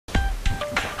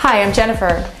Hi, I'm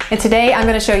Jennifer, and today I'm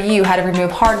going to show you how to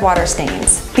remove hard water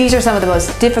stains. These are some of the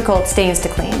most difficult stains to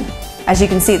clean. As you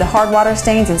can see, the hard water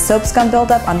stains and soap scum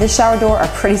buildup on this shower door are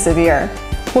pretty severe.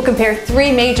 We'll compare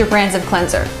three major brands of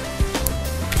cleanser.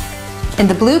 In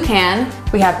the blue can,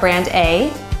 we have brand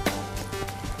A.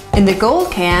 In the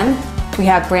gold can, we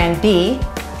have brand B.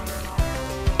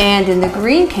 And in the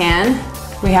green can,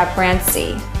 we have brand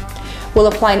C. We'll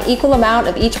apply an equal amount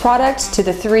of each product to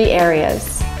the three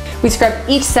areas. We scrub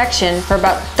each section for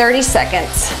about 30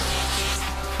 seconds.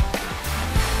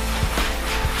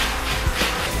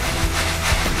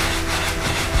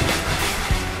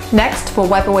 Next, we'll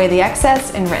wipe away the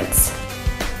excess and rinse.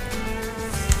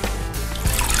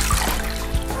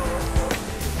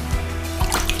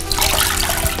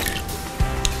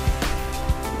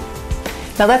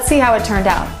 Now let's see how it turned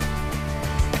out.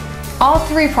 All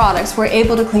three products were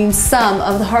able to clean some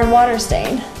of the hard water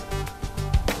stain.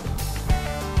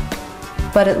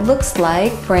 But it looks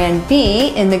like brand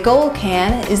B in the gold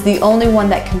can is the only one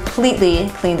that completely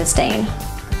cleaned the stain.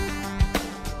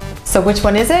 So which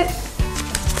one is it?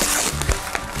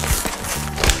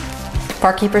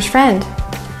 Barkeeper's Friend.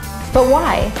 But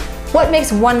why? What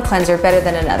makes one cleanser better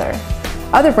than another?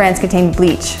 Other brands contain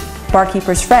bleach.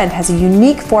 Barkeeper's Friend has a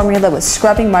unique formula with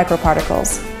scrubbing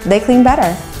microparticles. They clean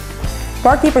better.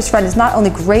 Barkeeper's Friend is not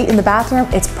only great in the bathroom,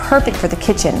 it's perfect for the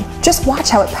kitchen. Just watch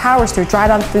how it powers through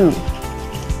dried on food,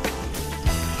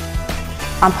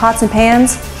 on pots and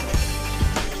pans,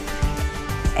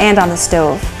 and on the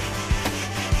stove.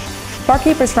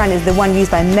 Barkeeper's Friend is the one used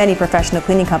by many professional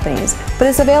cleaning companies, but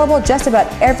it's available just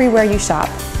about everywhere you shop.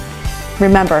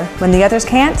 Remember, when the others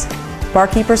can't,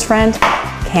 Barkeeper's Friend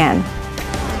can.